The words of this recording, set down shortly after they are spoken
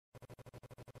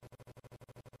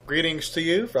Greetings to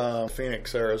you from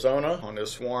Phoenix, Arizona on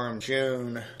this warm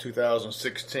June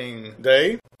 2016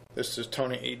 day. This is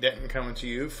Tony E. Denton coming to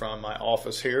you from my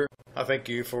office here. I thank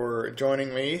you for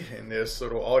joining me in this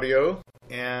little audio.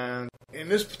 And in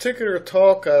this particular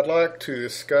talk, I'd like to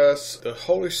discuss the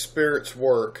Holy Spirit's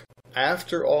work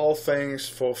after all things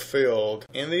fulfilled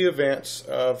in the events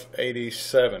of AD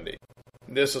 70.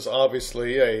 This is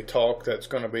obviously a talk that's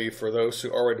going to be for those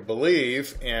who already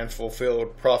believe in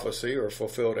fulfilled prophecy or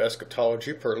fulfilled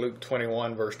eschatology per Luke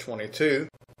 21 verse 22.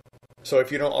 So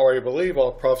if you don't already believe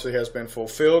all prophecy has been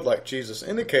fulfilled like Jesus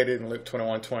indicated in Luke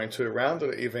 21:22 around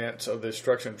the events of the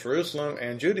destruction of Jerusalem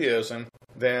and Judaism,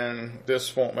 then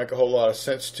this won't make a whole lot of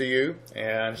sense to you.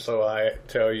 And so I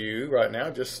tell you right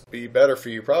now, just be better for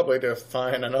you probably to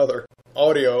find another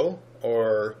audio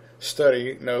or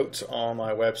study notes on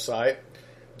my website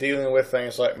dealing with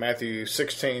things like Matthew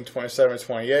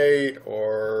 16:27-28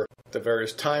 or the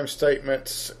various time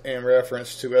statements in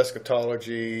reference to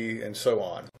eschatology and so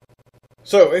on.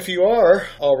 So if you are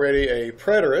already a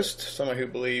preterist, someone who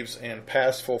believes in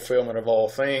past fulfillment of all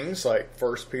things, like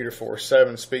 1 Peter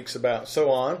 4:7 speaks about and so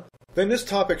on, then this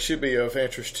topic should be of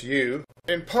interest to you,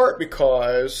 in part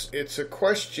because it's a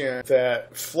question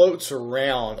that floats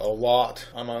around a lot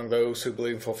among those who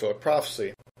believe in fulfilled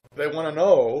prophecy. They want to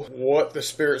know what the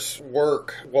Spirit's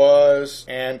work was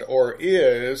and or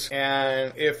is,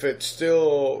 and if it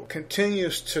still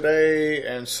continues today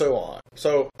and so on.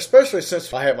 So, especially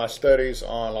since I have my studies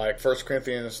on like 1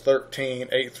 Corinthians 13,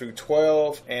 8 through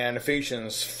 12, and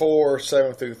Ephesians 4,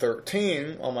 7 through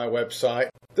 13 on my website,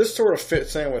 this sort of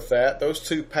fits in with that. Those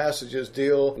two passages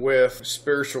deal with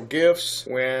spiritual gifts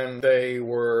when they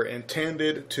were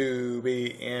intended to be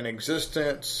in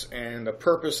existence and the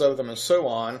purpose of them and so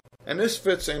on. And this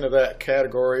fits into that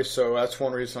category, so that's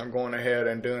one reason I'm going ahead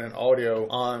and doing an audio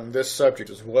on this subject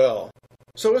as well.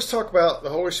 So let's talk about the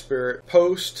Holy Spirit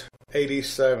post AD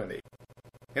 70.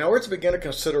 In order to begin a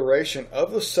consideration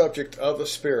of the subject of the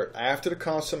Spirit after the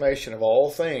consummation of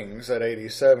all things at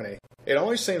AD 70, it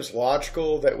only seems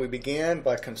logical that we begin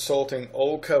by consulting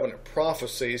Old Covenant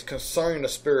prophecies concerning the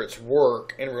Spirit's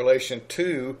work in relation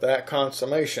to that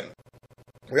consummation.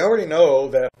 We already know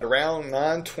that around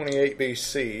 928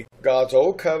 BC, God's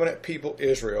Old Covenant people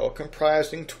Israel,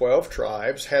 comprising 12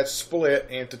 tribes, had split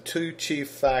into two chief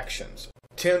factions.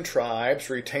 10 tribes,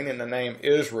 retaining the name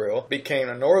Israel, became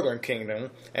the northern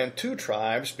kingdom, and 2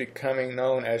 tribes, becoming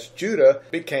known as Judah,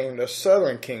 became the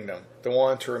southern kingdom, the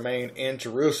one to remain in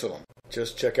Jerusalem.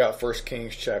 Just check out 1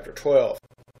 Kings chapter 12.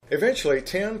 Eventually,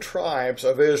 10 tribes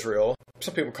of Israel,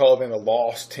 some people call them the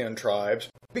lost 10 tribes,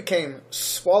 became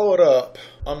swallowed up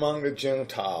among the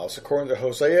Gentiles. According to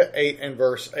Hosea 8 and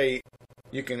verse 8,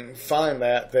 you can find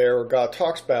that there where God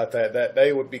talks about that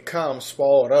they would become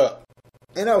swallowed up.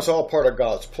 And that was all part of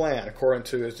God's plan, according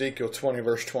to Ezekiel 20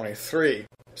 verse 23.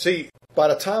 See, by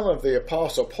the time of the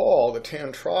Apostle Paul, the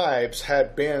 10 tribes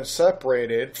had been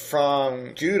separated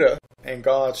from Judah and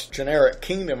God's generic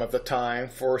kingdom of the time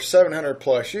for 700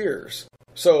 plus years.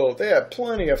 So they had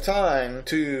plenty of time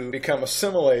to become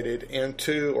assimilated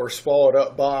into or swallowed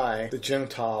up by the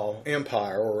Gentile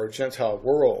empire or Gentile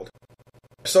world.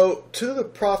 So to the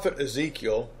prophet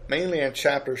Ezekiel, mainly in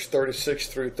chapters 36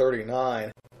 through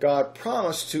 39, God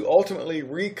promised to ultimately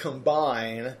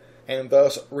recombine and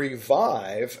thus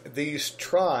revive these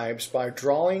tribes by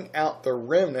drawing out the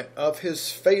remnant of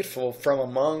his faithful from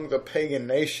among the pagan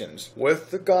nations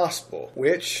with the gospel,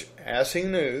 which, as he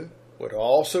knew, would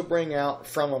also bring out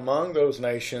from among those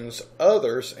nations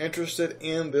others interested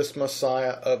in this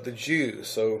Messiah of the Jews.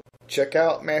 So check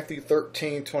out Matthew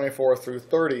 13:24 through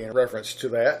 30 in reference to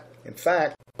that. In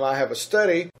fact, I have a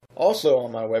study also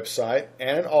on my website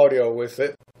and an audio with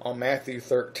it on Matthew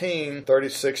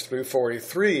 13:36 through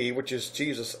 43, which is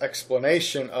Jesus'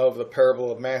 explanation of the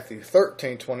parable of Matthew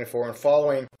 13:24 and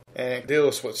following, and it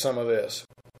deals with some of this.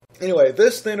 Anyway,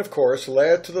 this then, of course,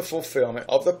 led to the fulfillment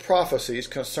of the prophecies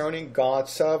concerning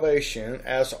God's salvation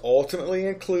as ultimately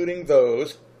including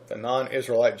those, the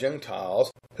non-Israelite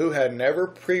Gentiles, who had never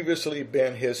previously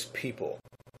been his people.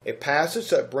 A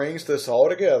passage that brings this all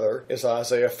together is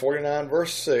Isaiah 49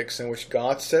 verse 6, in which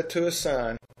God said to his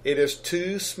son, "It is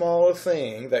too small a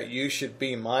thing that you should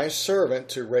be my servant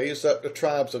to raise up the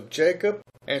tribes of Jacob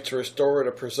and to restore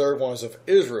the preserved ones of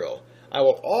Israel. I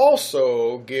will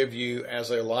also give you as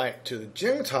a light to the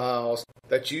Gentiles,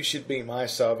 that you should be my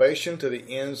salvation to the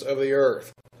ends of the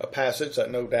earth." A passage that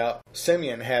no doubt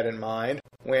Simeon had in mind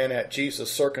when at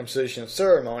Jesus' circumcision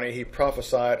ceremony he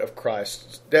prophesied of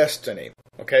Christ's destiny.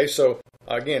 Okay, so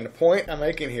again, the point I'm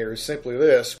making here is simply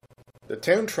this. The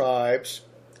 10 tribes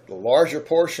the larger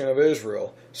portion of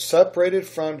Israel, separated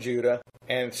from Judah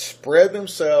and spread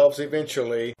themselves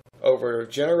eventually over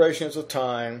generations of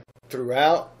time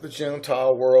throughout the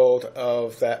Gentile world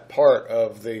of that part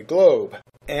of the globe.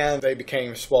 And they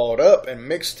became swallowed up and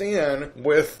mixed in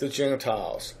with the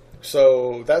Gentiles.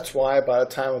 So that's why by the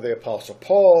time of the Apostle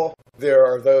Paul, there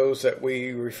are those that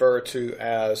we refer to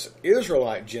as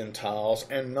Israelite Gentiles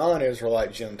and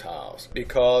non-Israelite Gentiles,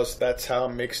 because that's how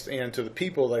mixed into the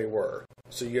people they were.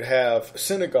 So you have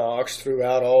synagogues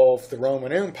throughout all of the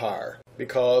Roman Empire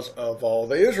because of all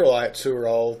the Israelites who are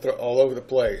all over the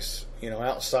place,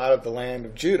 outside of the land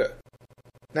of Judah.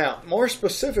 Now, more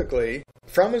specifically,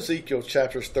 from Ezekiel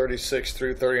chapters 36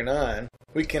 through 39,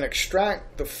 we can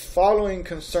extract the following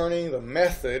concerning the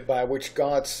method by which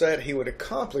God said he would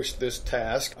accomplish this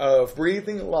task of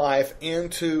breathing life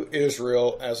into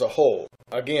Israel as a whole.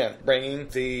 Again, bringing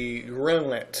the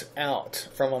remnant out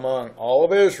from among all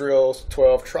of Israel's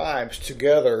 12 tribes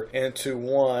together into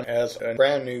one as a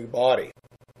brand new body.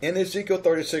 In Ezekiel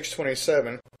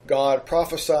 36:27, God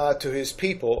prophesied to his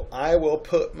people, "I will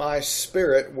put my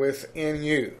spirit within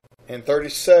you." In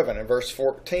 37 and verse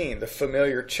 14, the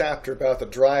familiar chapter about the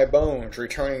dry bones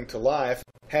returning to life,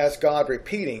 has God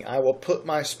repeating, "I will put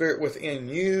my spirit within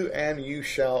you and you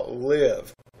shall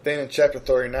live." Then in chapter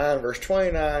 39, verse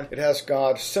 29, it has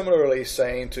God similarly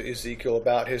saying to Ezekiel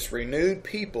about his renewed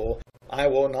people, "I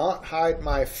will not hide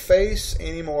my face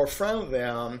anymore from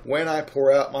them when I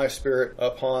pour out my spirit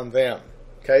upon them."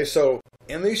 Okay, so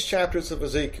in these chapters of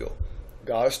Ezekiel,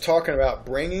 God is talking about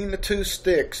bringing the two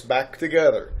sticks back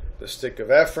together. The stick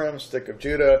of Ephraim, stick of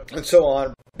Judah, and so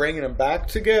on, bringing them back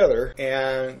together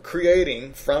and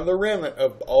creating from the remnant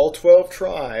of all 12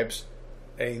 tribes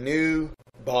a new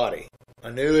body, a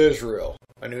new Israel,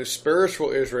 a new spiritual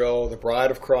Israel, the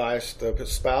bride of Christ, the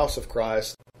spouse of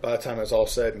Christ, by the time it's all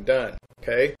said and done.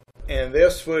 Okay? And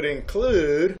this would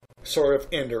include, sort of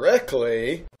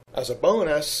indirectly, as a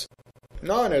bonus,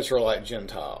 non-Israelite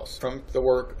Gentiles from the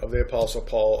work of the Apostle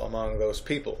Paul among those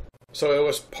people. So it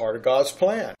was part of God's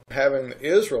plan. Having the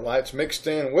Israelites mixed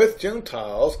in with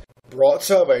Gentiles brought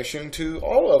salvation to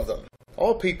all of them,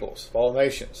 all peoples, all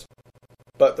nations.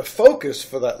 But the focus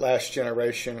for that last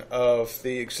generation of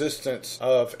the existence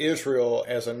of Israel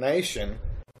as a nation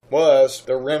was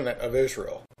the remnant of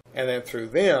Israel. And then through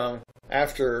them,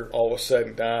 after all was said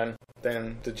and done,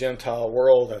 then the Gentile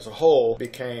world as a whole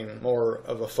became more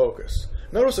of a focus.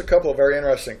 Notice a couple of very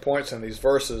interesting points in these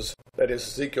verses. That is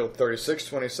Ezekiel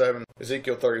 36:27,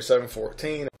 Ezekiel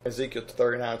 37:14, Ezekiel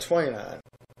 39:29.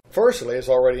 Firstly, as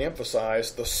already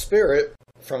emphasized, the Spirit,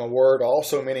 from a word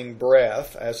also meaning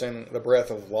breath, as in the breath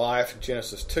of life,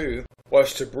 Genesis 2,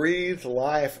 was to breathe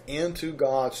life into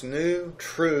God's new,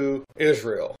 true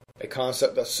Israel, a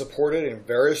concept that's supported in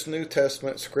various New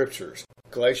Testament scriptures.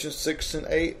 Galatians 6 and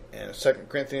 8 and 2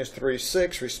 Corinthians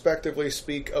 3:6 respectively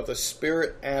speak of the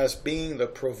Spirit as being the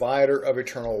provider of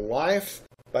eternal life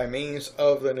by means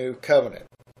of the new covenant.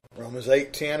 Romans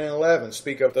 8, 10, and 11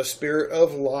 speak of the Spirit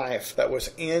of life that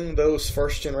was in those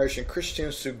first generation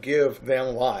Christians to give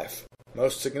them life.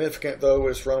 Most significant, though,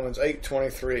 is Romans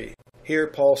 8:23. Here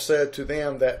Paul said to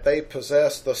them that they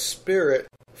possess the Spirit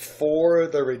for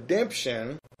the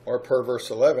redemption, or per verse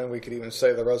 11, we could even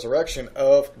say the resurrection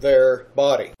of their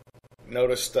body.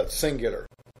 Notice that's singular.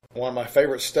 One of my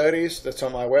favorite studies that's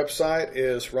on my website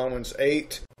is Romans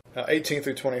 8, 18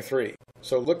 through 23.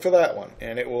 So look for that one,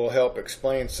 and it will help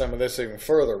explain some of this even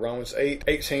further. Romans 8,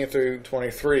 18 through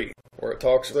 23, where it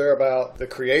talks there about the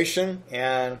creation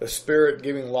and the Spirit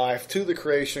giving life to the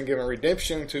creation, giving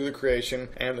redemption to the creation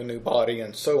and the new body,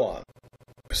 and so on.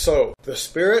 So the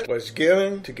Spirit was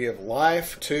given to give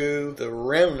life to the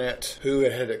remnant who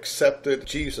had accepted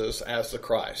Jesus as the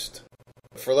Christ.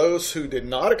 For those who did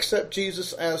not accept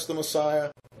Jesus as the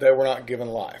Messiah, they were not given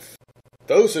life.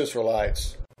 Those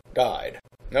Israelites died.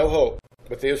 No hope.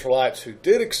 But the Israelites who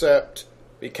did accept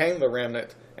became the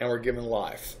remnant and were given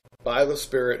life by the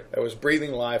Spirit that was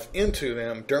breathing life into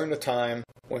them during the time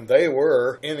when they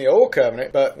were in the Old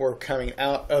Covenant but were coming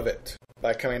out of it.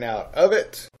 By coming out of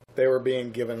it, they were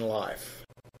being given life.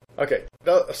 Okay,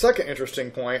 now a second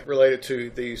interesting point related to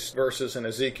these verses in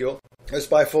Ezekiel is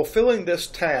by fulfilling this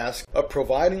task of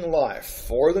providing life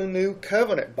for the new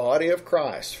covenant body of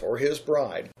Christ, for his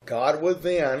bride, God would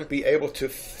then be able to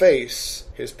face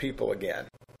his people again.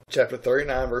 Chapter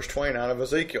 39, verse 29 of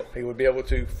Ezekiel. He would be able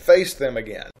to face them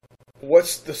again.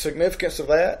 What's the significance of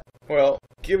that? Well,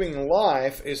 giving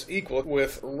life is equal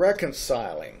with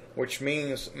reconciling, which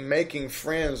means making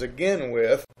friends again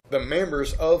with the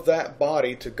members of that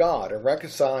body to God. And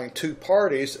reconciling two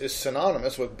parties is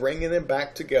synonymous with bringing them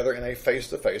back together in a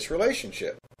face-to-face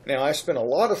relationship. Now, I spent a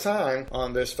lot of time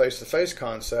on this face-to-face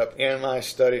concept in my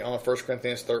study on 1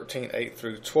 Corinthians 13, 8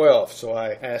 through 12, so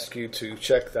I ask you to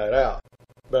check that out.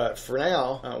 But for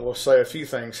now, we'll say a few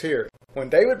things here. When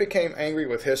David became angry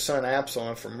with his son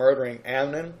Absalom for murdering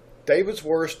Amnon, David's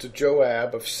words to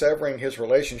Joab of severing his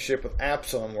relationship with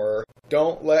Absalom were,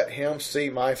 "Don't let him see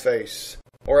my face."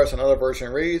 Or as another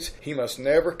version reads, "He must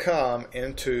never come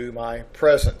into my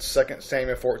presence." 2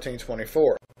 Samuel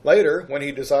 14:24. Later, when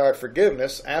he desired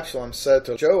forgiveness, Absalom said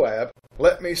to Joab,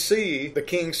 "Let me see the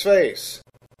king's face.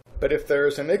 But if there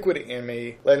is iniquity in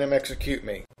me, let him execute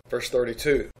me." Verse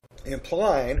 32.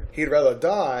 Implying he'd rather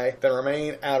die than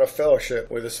remain out of fellowship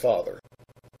with his father.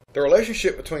 The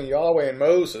relationship between Yahweh and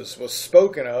Moses was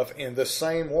spoken of in the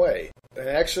same way. In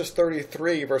Exodus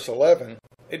 33, verse 11,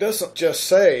 it doesn't just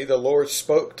say the Lord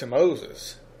spoke to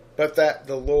Moses, but that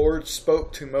the Lord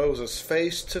spoke to Moses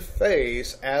face to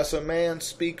face as a man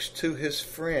speaks to his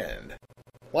friend.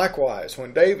 Likewise,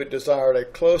 when David desired a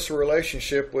closer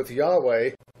relationship with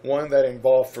Yahweh, one that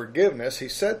involved forgiveness, he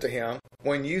said to him,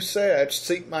 "When you said,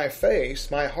 'Seek my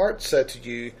face,' my heart said to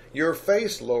you, 'Your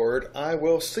face, Lord, I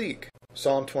will seek.'"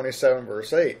 Psalm 27,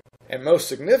 verse 8. And most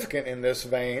significant in this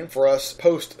vein for us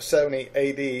post-70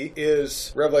 AD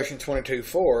is Revelation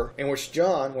 22:4, in which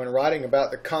John, when writing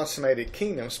about the consummated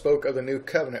kingdom, spoke of the new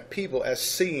covenant people as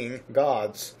seeing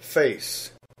God's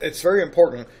face. It's a very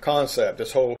important concept,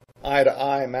 this whole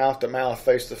eye-to-eye, mouth-to-mouth,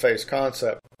 face-to-face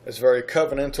concept. It's a very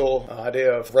covenantal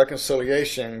idea of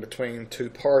reconciliation between two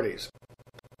parties.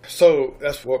 So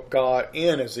that's what God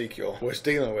in Ezekiel was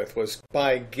dealing with, was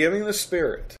by giving the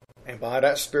Spirit, and by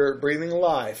that Spirit breathing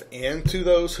life into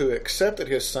those who accepted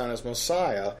His Son as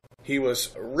Messiah, He was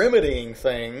remedying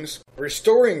things,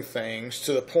 restoring things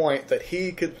to the point that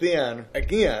He could then,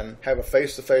 again, have a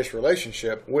face-to-face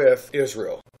relationship with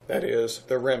Israel. That is,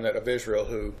 the remnant of Israel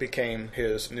who became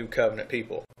His new covenant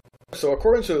people. So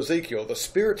according to Ezekiel, the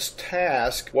Spirit's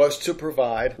task was to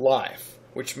provide life,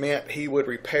 which meant He would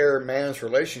repair man's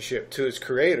relationship to his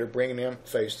Creator, bringing him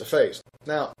face to face.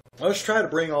 Now, let's try to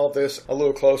bring all this a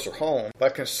little closer home by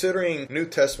considering New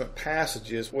Testament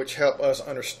passages which help us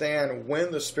understand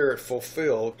when the Spirit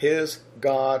fulfilled His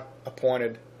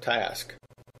God-appointed task.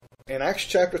 In Acts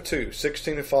chapter 2,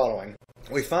 16 and following,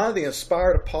 we find the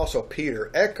inspired apostle Peter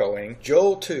echoing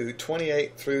Joel 2,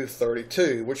 28 through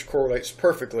 32, which correlates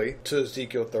perfectly to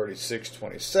Ezekiel 36,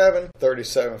 27,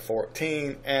 37,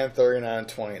 14, and 39,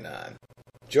 29.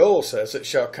 Joel says, "It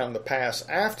shall come to pass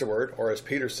afterward," or as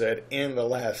Peter said, "in the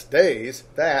last days,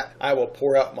 that I will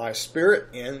pour out my Spirit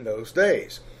in those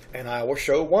days. And I will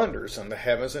show wonders in the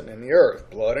heavens and in the earth,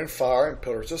 blood and fire and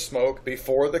pillars of smoke,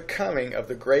 before the coming of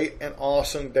the great and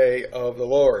awesome day of the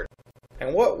Lord."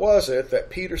 And what was it that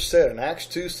Peter said in Acts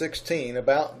 2:16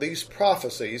 about these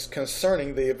prophecies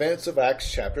concerning the events of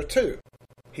Acts chapter 2?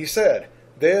 He said,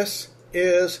 "This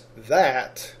is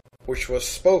that which was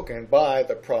spoken by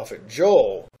the prophet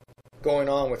Joel," going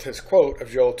on with his quote of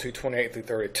Joel 2:28 through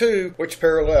 32, which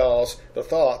parallels the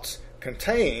thoughts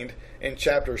contained in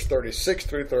chapters 36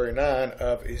 through 39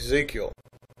 of Ezekiel.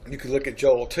 You could look at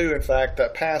Joel 2, in fact,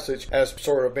 that passage as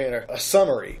sort of being a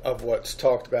summary of what's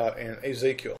talked about in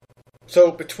Ezekiel.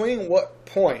 So between what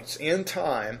points in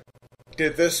time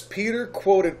did this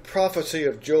Peter-quoted prophecy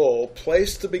of Joel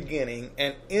place the beginning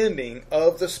and ending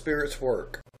of the Spirit's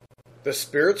work? The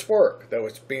Spirit's work that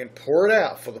was being poured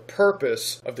out for the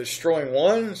purpose of destroying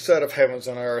one set of heavens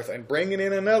and earth and bringing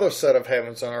in another set of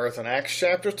heavens and earth in Acts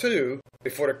chapter 2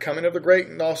 before the coming of the great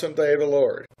and awesome day of the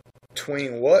Lord.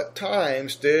 Between what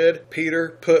times did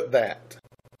Peter put that?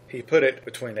 He put it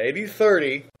between AD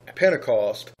 30,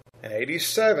 Pentecost, and AD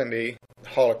 70,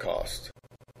 Holocaust.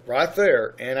 Right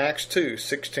there in Acts 2,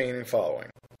 16 and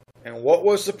following. And what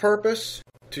was the purpose?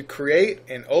 To create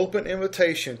an open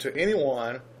invitation to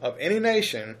anyone of any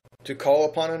nation to call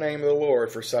upon the name of the Lord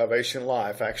for salvation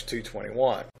life, Acts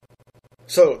 2:21.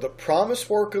 So the promised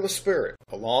work of the Spirit,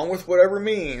 along with whatever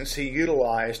means He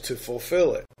utilized to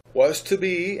fulfill it, was to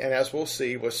be, and as we'll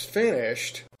see, was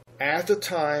finished at the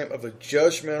time of the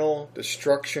judgmental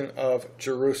destruction of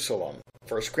Jerusalem.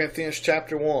 1 Corinthians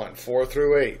chapter 1, 4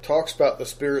 through 8 talks about the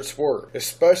Spirit's work,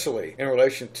 especially in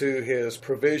relation to His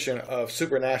provision of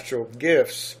supernatural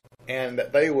gifts, and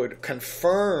that they would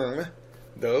confirm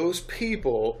those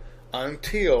people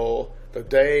until the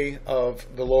day of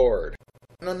the Lord.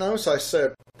 Now notice I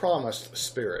said promised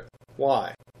Spirit.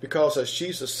 Why? Because as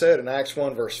Jesus said in Acts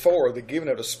 1 verse 4, the giving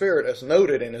of the Spirit, as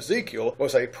noted in Ezekiel,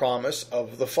 was a promise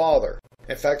of the Father.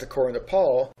 In fact, according to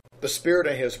Paul, the Spirit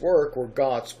and His work were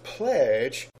God's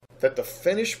pledge that the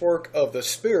finished work of the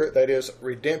Spirit, that is,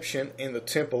 redemption in the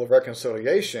temple of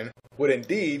reconciliation, would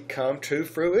indeed come to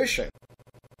fruition.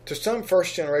 To some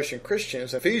first-generation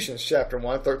Christians, Ephesians chapter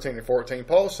 1, 13 and 14,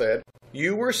 Paul said,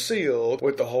 "You were sealed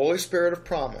with the Holy Spirit of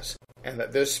promise," and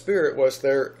that this Spirit was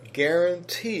their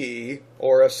guarantee,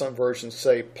 or as some versions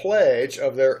say, pledge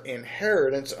of their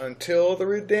inheritance until the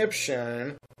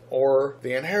redemption, or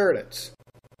the inheritance.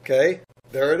 Okay,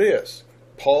 there it is.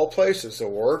 Paul places the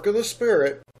work of the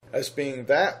Spirit as being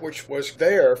that which was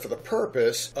there for the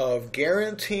purpose of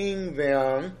guaranteeing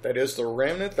them, that is, the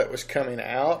remnant that was coming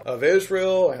out of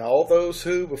Israel and all those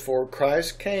who, before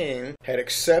Christ came, had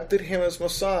accepted him as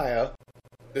Messiah.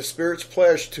 The Spirit's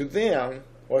pledge to them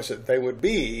was that they would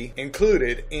be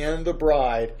included in the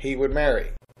bride he would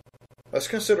marry. Let's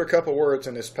consider a couple words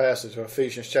in this passage of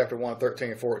Ephesians chapter 1,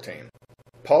 13 and 14.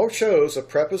 Paul chose a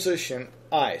preposition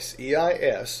eis,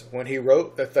 E-I-S, when he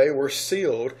wrote that they were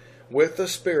sealed with the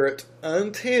Spirit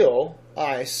until,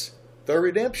 eis, the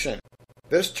redemption.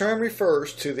 This term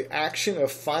refers to the action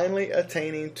of finally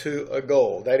attaining to a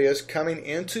goal, that is, coming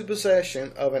into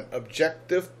possession of an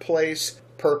objective place,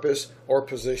 purpose, or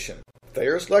position.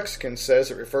 Thayer's lexicon says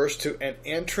it refers to an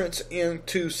entrance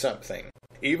into something,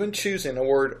 even choosing the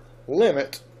word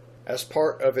limit as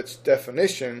part of its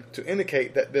definition to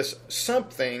indicate that this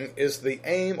something is the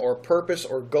aim or purpose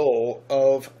or goal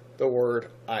of the word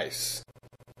eis.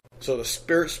 So the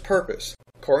Spirit's purpose,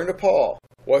 according to Paul,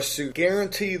 was to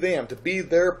guarantee them, to be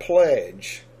their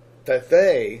pledge, that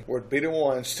they would be the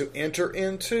ones to enter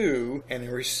into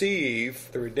and receive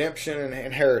the redemption and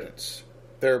inheritance,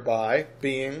 thereby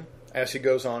being, as he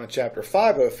goes on in chapter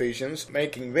 5 of Ephesians,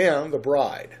 making them the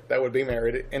bride that would be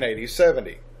married in AD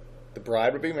 70. The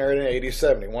bride would be married in AD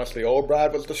 70. Once the old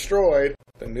bride was destroyed,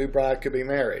 the new bride could be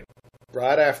married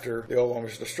right after the old one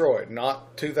was destroyed,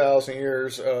 not 2,000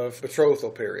 years of betrothal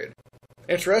period.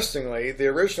 Interestingly, the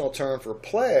original term for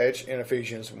pledge in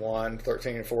Ephesians 1,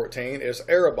 13 and 14 is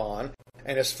arabon,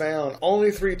 and is found only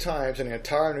 3 times in the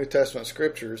entire New Testament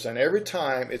scriptures, and every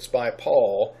time it's by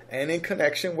Paul and in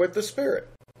connection with the Spirit.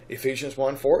 Ephesians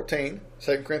 1:14,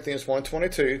 2 Corinthians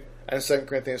 1:22, and 2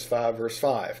 Corinthians 5 verse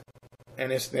 5.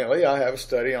 And incidentally, I have a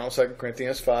study on 2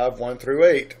 Corinthians 5, 1 through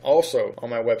 8, also on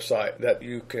my website, that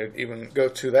you could even go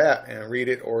to that and read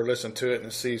it or listen to it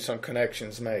and see some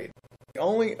connections made. The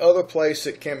only other place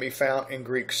it can be found in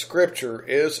Greek scripture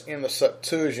is in the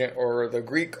Septuagint, or the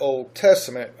Greek Old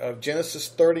Testament of Genesis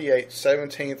 38,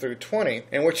 17 through 20,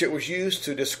 in which it was used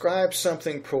to describe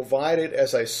something provided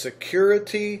as a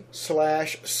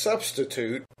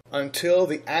security/substitute until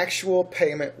the actual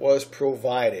payment was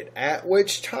provided, at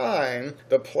which time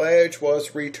the pledge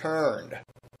was returned.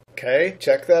 Okay,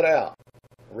 check that out.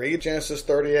 Read Genesis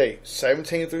 38,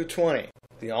 17 through 20.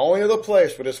 The only other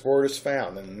place where this word is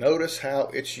found, and notice how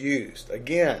it's used.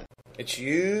 Again, it's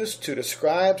used to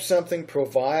describe something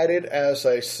provided as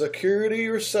a security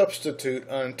or substitute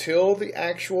until the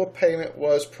actual payment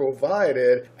was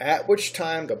provided, at which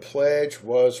time the pledge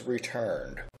was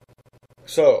returned.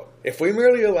 So, if we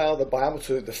merely allow the Bible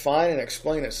to define and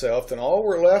explain itself, then all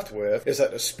we're left with is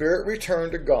that the Spirit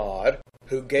returned to God,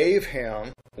 who gave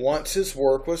him once his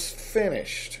work was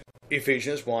finished.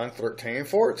 Ephesians 1, 13 and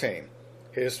 14.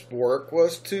 His work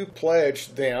was to pledge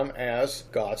them as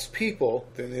God's people,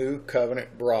 the new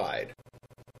covenant bride.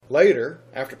 Later,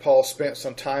 after Paul spent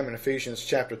some time in Ephesians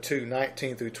chapter 2,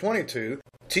 19 through 22,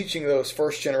 teaching those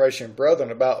first-generation brethren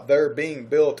about their being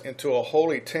built into a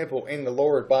holy temple in the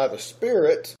Lord by the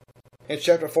Spirit, in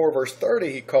chapter 4, verse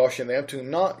 30, he cautioned them to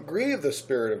not grieve the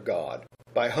Spirit of God,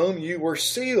 by whom you were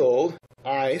sealed,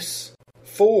 eis,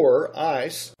 for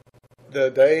eis, the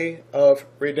day of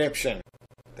redemption.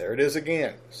 There it is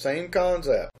again, same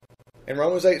concept. In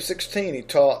Romans 8:16, he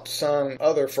taught some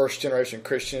other first-generation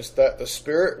Christians that the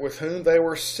Spirit with whom they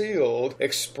were sealed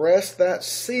expressed that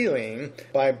sealing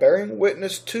by bearing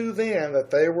witness to them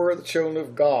that they were the children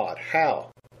of God.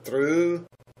 How? Through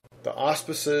the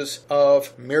auspices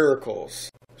of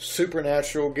miracles,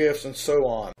 supernatural gifts, and so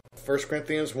on. 1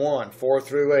 Corinthians 1, 4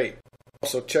 through 8.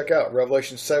 Also check out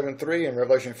Revelation 7:3 and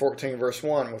Revelation 14 verse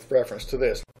 1 with reference to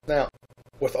this. Now,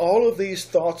 with all of these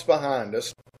thoughts behind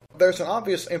us, there's an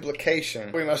obvious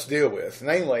implication we must deal with,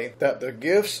 namely that the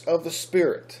gifts of the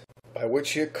Spirit, by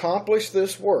which he accomplished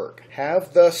this work,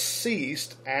 have thus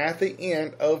ceased at the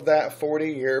end of that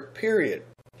 40-year period,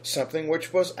 something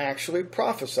which was actually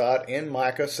prophesied in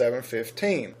Micah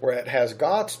 7:15, where it has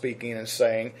God speaking and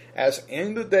saying, "As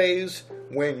in the days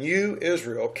when you,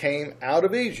 Israel, came out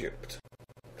of Egypt,"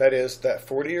 that is, that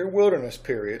 40-year wilderness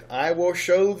period, "I will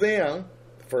show them,"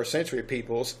 the first century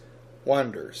peoples,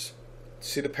 "wonders."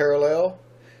 See the parallel?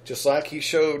 Just like he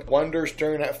showed wonders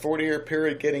during that 40-year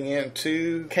period getting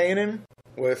into Canaan,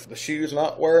 with the shoes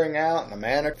not wearing out and the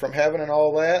manna from heaven and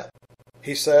all that.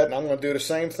 He said, and I'm going to do the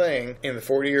same thing in the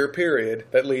 40-year period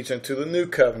that leads into the new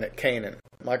covenant, Canaan,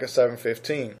 Micah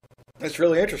 7:15. It's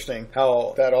really interesting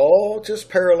how that all just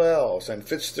parallels and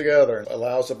fits together and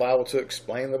allows the Bible to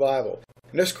explain the Bible.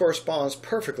 And this corresponds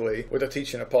perfectly with the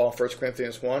teaching of Paul in 1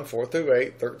 Corinthians 1,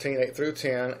 4-8, 13,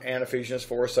 8-10, and Ephesians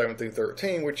 4,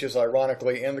 7-13, which is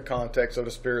ironically in the context of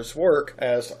the Spirit's work,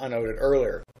 as I noted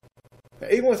earlier. Now,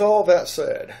 even with all that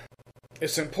said,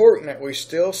 it's important that we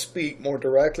still speak more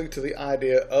directly to the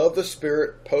idea of the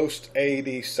Spirit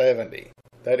post-AD 70.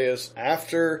 That is,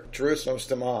 after Jerusalem's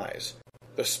demise.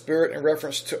 The Spirit in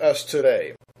reference to us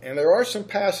today. And there are some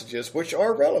passages which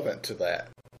are relevant to that.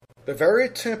 The very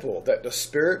temple that the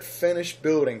Spirit finished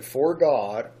building for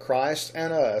God, Christ,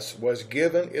 and us was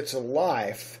given its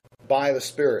life by the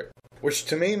Spirit, which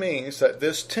to me means that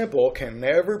this temple can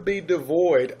never be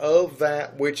devoid of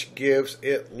that which gives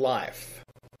it life.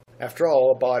 After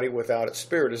all, a body without its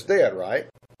spirit is dead, right?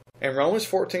 In Romans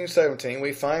 14:17,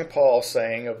 we find Paul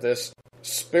saying of this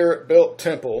Spirit-built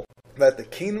temple that the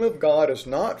kingdom of God is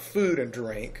not food and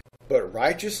drink, but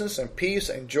righteousness and peace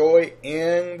and joy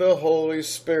in the Holy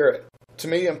Spirit. To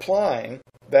me, implying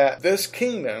that this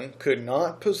kingdom could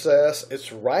not possess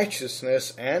its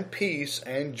righteousness and peace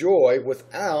and joy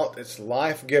without its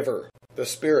life giver, the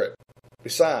Spirit.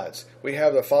 Besides, we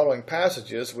have the following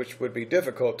passages which would be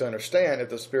difficult to understand if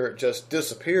the Spirit just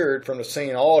disappeared from the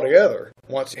scene altogether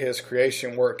once His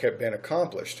creation work had been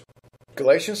accomplished.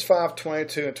 Galatians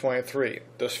 5:22 and 23.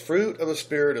 The fruit of the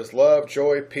Spirit is love,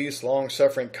 joy, peace,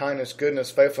 long-suffering, kindness, goodness,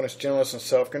 faithfulness, gentleness, and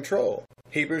self-control.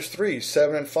 Hebrews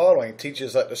 3:7 and following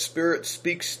teaches that the Spirit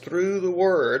speaks through the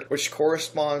Word, which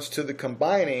corresponds to the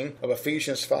combining of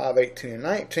Ephesians 5:18 and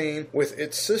 19 with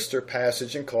its sister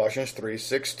passage in Colossians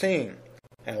 3:16.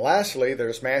 And lastly,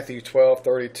 there's Matthew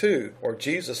 12:32, where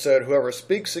Jesus said, whoever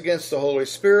speaks against the Holy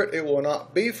Spirit, it will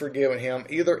not be forgiven him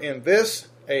either in this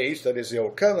age, that is the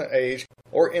Old Covenant age,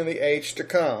 or in the age to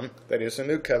come, that is the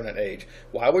New Covenant age.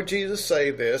 Why would Jesus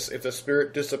say this if the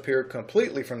Spirit disappeared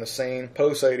completely from the scene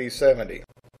post-AD 70?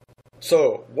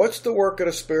 So, what's the work of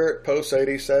the Spirit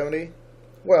post-AD 70?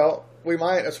 Well, we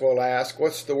might as well ask,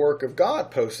 what's the work of God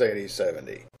post-AD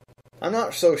 70? I'm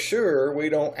not so sure we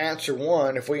don't answer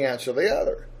one if we answer the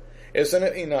other. Isn't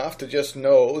it enough to just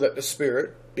know that the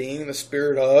Spirit, being the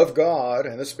Spirit of God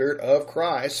and the Spirit of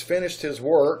Christ, finished His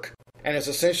work and is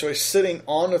essentially sitting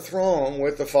on the throne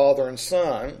with the Father and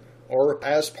Son, or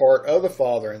as part of the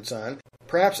Father and Son,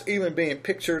 perhaps even being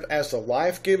pictured as the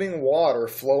life-giving water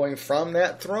flowing from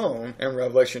that throne in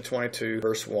Revelation 22,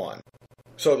 verse 1.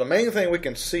 So the main thing we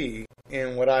can see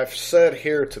in what I've said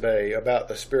here today about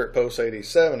the Spirit post-AD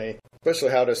 70, especially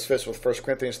how this fits with 1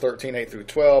 Corinthians 13,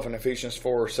 8-12 and Ephesians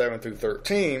 4,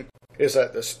 7-13, is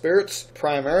that the Spirit's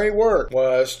primary work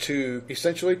was to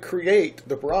essentially create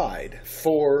the bride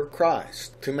for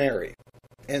Christ to marry.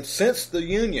 And since the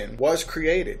union was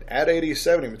created at AD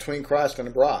 70 between Christ and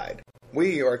the bride,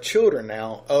 we are children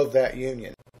now of that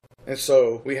union. And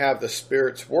so we have the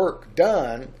Spirit's work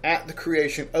done at the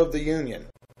creation of the union.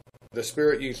 The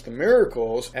Spirit used the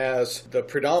miracles as the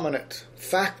predominant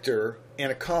factor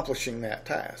in accomplishing that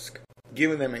task,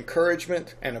 giving them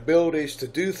encouragement and abilities to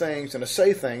do things and to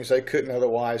say things they couldn't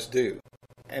otherwise do.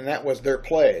 And that was their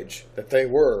pledge, that they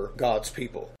were God's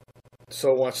people.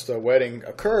 So once the wedding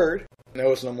occurred, there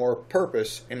was no more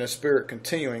purpose in the Spirit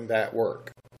continuing that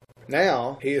work.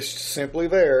 Now, He is simply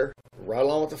there, right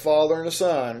along with the Father and the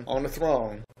Son, on the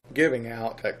throne, giving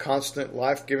out that constant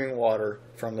life-giving water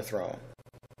from the throne.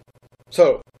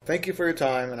 So, thank you for your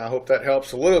time, and I hope that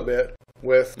helps a little bit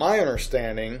with my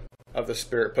understanding of the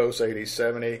Spirit post-AD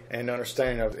 70 and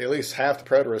understanding of at least half the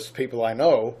preterist people I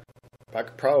know. I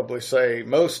could probably say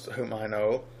most whom I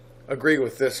know agree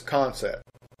with this concept.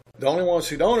 The only ones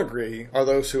who don't agree are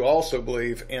those who also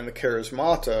believe in the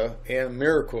charismata and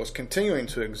miracles continuing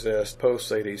to exist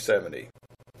post-AD 70.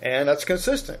 And that's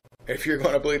consistent. If you're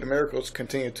going to believe the miracles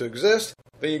continue to exist,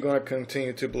 then you're going to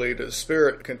continue to believe that the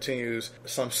Spirit continues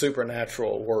some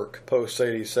supernatural work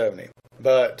post-AD 70.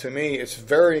 But to me, it's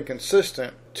very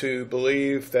inconsistent to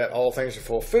believe that all things are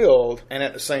fulfilled and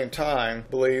at the same time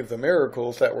believe the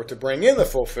miracles that were to bring in the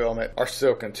fulfillment are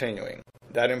still continuing.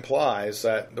 That implies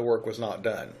that the work was not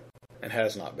done and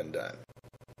has not been done.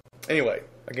 Anyway,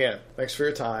 again, thanks for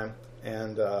your time,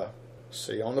 and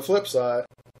see you on the flip side.